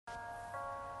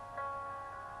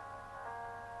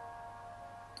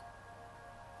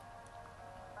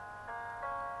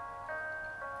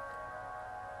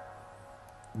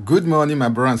Good morning, my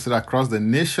brothers and sisters across the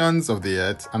nations of the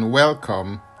earth, and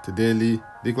welcome to Daily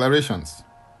Declarations.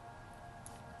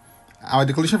 Our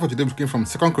declaration for today is taken from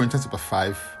 2 Corinthians chapter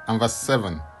 5 and verse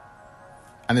 7,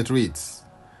 and it reads,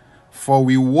 "For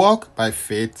we walk by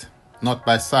faith, not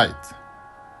by sight."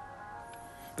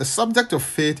 The subject of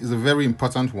faith is a very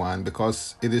important one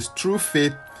because it is through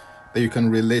faith that you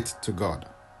can relate to God.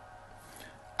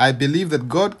 I believe that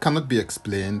God cannot be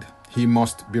explained, He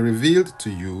must be revealed to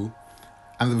you,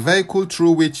 and the vehicle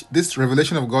through which this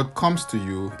revelation of God comes to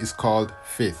you is called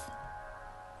faith.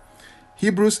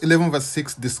 Hebrews 11 verse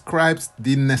 6 describes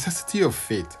the necessity of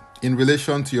faith in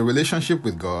relation to your relationship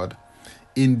with God,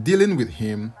 in dealing with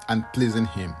Him and pleasing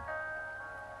Him.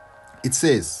 It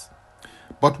says,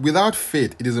 "But without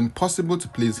faith it is impossible to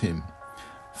please Him.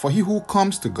 For he who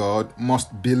comes to God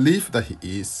must believe that He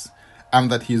is,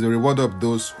 and that He is a rewarder of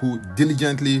those who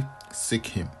diligently seek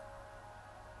Him."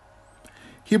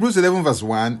 Hebrews 11 verse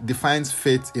 1 defines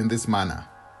faith in this manner.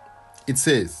 It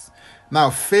says, "Now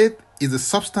faith is the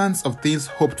substance of things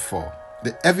hoped for,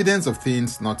 the evidence of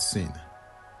things not seen."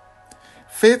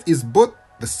 Faith is both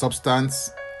the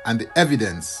substance and the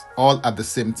evidence all at the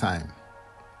same time.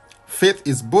 Faith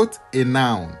is both a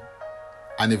noun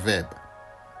and a verb.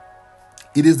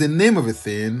 It is the name of a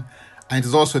thing, and it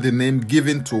is also the name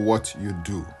given to what you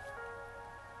do.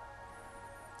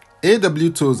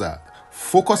 A.W. Tozer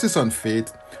focuses on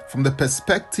faith from the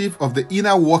perspective of the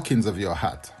inner workings of your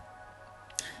heart.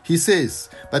 He says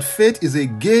that faith is a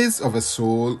gaze of a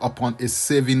soul upon a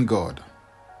saving God.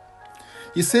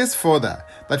 He says further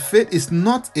that faith is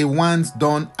not a once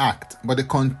done act, but a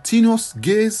continuous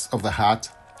gaze of the heart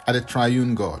at a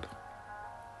triune God.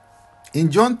 In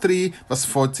John 3 verse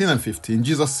 14 and 15,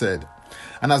 Jesus said,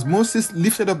 "And as Moses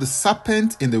lifted up the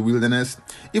serpent in the wilderness,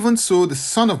 even so the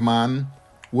Son of Man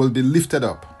will be lifted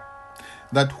up,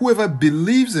 that whoever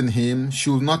believes in Him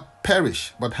should not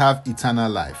perish but have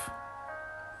eternal life."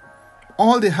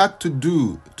 All they had to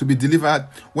do to be delivered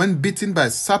when bitten by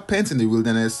serpents in the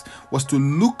wilderness was to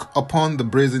look upon the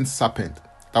brazen serpent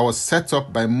that was set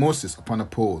up by Moses upon a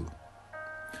pole.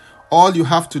 All you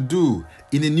have to do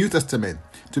in the New Testament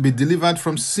to be delivered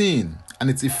from sin and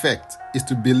its effect is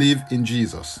to believe in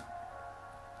Jesus.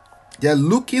 Yeah,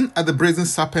 looking at the brazen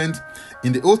serpent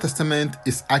in the Old Testament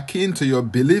is akin to your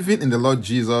believing in the Lord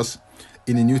Jesus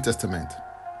in the New Testament.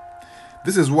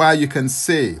 This is why you can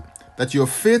say that your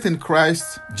faith in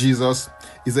Christ Jesus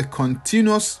is a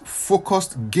continuous,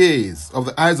 focused gaze of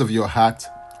the eyes of your heart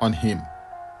on Him.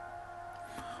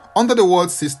 Under the world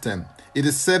system, it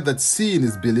is said that seeing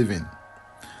is believing.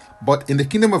 But in the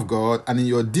kingdom of God and in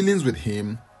your dealings with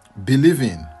Him,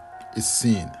 believing is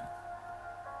seeing.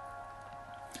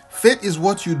 Faith is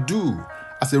what you do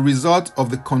as a result of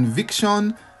the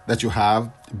conviction that you have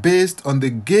based on the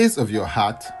gaze of your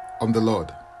heart on the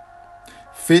Lord.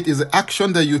 Faith is the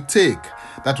action that you take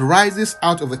that rises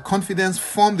out of the confidence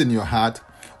formed in your heart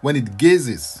when it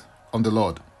gazes on the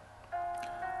Lord.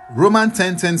 Romans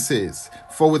 10:10 says,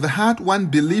 "For with the heart one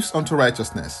believes unto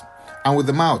righteousness, and with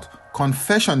the mouth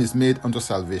confession is made unto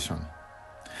salvation."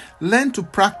 Learn to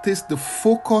practice the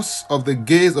focus of the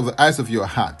gaze of the eyes of your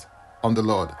heart on the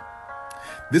Lord.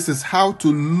 This is how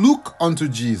to look unto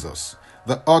Jesus,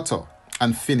 the author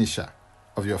and finisher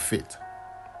of your faith.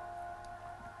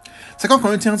 2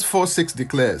 Corinthians 4:6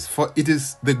 declares, "For it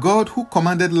is the God who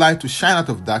commanded light to shine out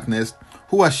of darkness,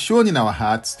 who has shown in our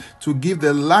hearts to give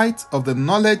the light of the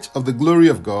knowledge of the glory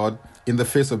of God in the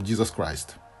face of Jesus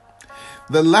Christ."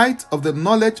 The light of the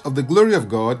knowledge of the glory of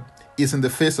God is in the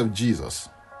face of Jesus.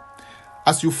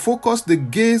 As you focus the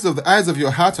gaze of the eyes of your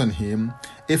heart on Him,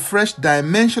 a fresh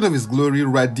dimension of His glory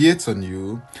radiates on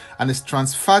you and is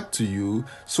transferred to you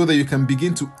so that you can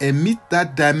begin to emit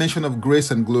that dimension of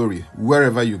grace and glory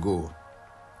wherever you go.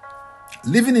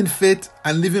 Living in faith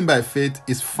and living by faith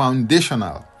is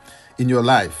foundational in your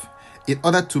life in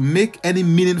order to make any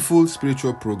meaningful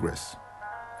spiritual progress.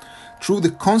 Through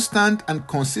the constant and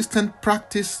consistent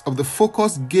practice of the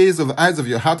focused gaze of the eyes of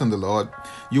your heart on the Lord,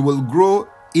 you will grow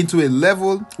into a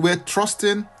level where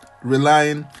trusting,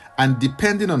 relying, and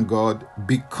depending on God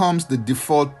becomes the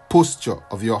default posture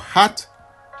of your heart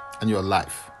and your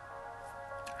life.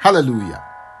 Hallelujah.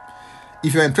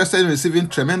 If you're interested in receiving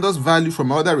tremendous value from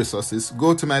other resources,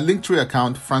 go to my Linktree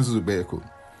account, Francis Ubeku.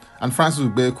 And Francis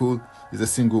Ubeku is a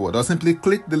single word. Or simply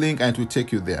click the link and it will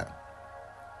take you there.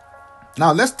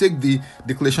 Now let's take the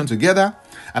declaration together,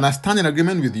 and I stand in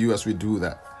agreement with you as we do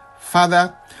that.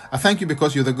 Father, I thank you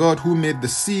because you're the God who made the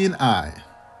seeing eye.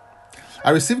 I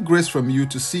receive grace from you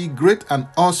to see great and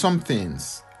awesome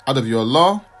things out of your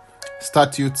law,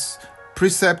 statutes,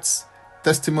 precepts,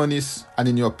 testimonies, and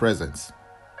in your presence.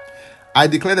 I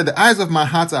declare that the eyes of my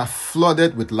heart are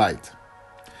flooded with light.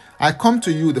 I come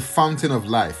to you, the fountain of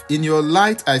life. In your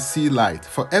light, I see light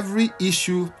for every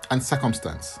issue and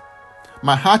circumstance.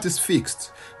 My heart is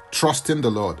fixed, trusting the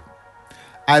Lord.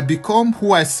 I become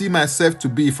who I see myself to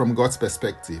be from God's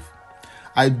perspective.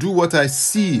 I do what I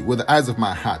see with the eyes of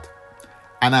my heart,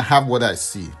 and I have what I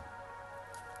see.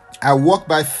 I walk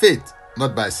by faith,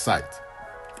 not by sight.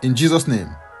 In Jesus' name,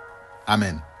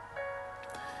 amen.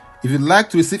 If you'd like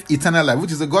to receive eternal life,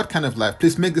 which is a God kind of life,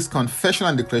 please make this confession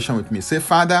and declaration with me. Say,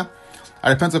 Father,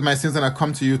 I repent of my sins and I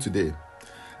come to you today.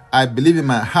 I believe in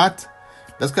my heart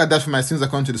that God died for my sins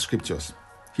according to the scriptures.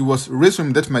 He was raised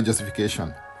from death for my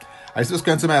justification. I receive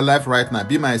Christ into my life right now.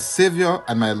 Be my Savior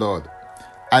and my Lord.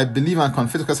 I believe and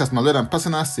confess Christ as my Lord and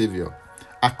personal Savior.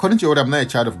 According to your word, I'm now a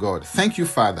child of God. Thank you,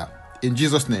 Father. In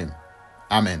Jesus' name,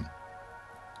 amen.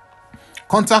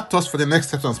 Contact us for the next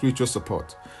steps on spiritual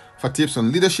support. For tips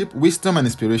on leadership, wisdom, and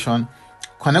inspiration,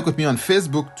 connect with me on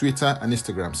Facebook, Twitter, and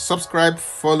Instagram. Subscribe,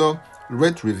 follow,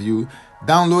 rate, review,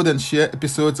 download, and share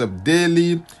episodes of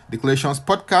Daily Declarations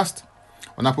podcast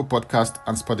on Apple Podcast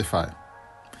and Spotify.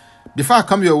 Before I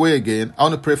come your way again, I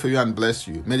want to pray for you and bless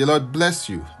you. May the Lord bless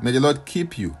you. May the Lord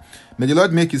keep you. May the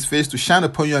Lord make his face to shine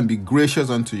upon you and be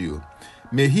gracious unto you.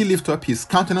 May he lift up his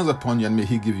countenance upon you and may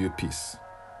he give you peace.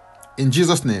 In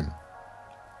Jesus' name,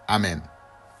 amen.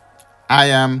 I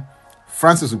am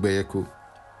Francis Ubeyeku.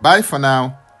 Bye for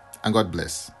now, and God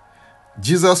bless.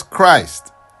 Jesus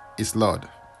Christ is Lord.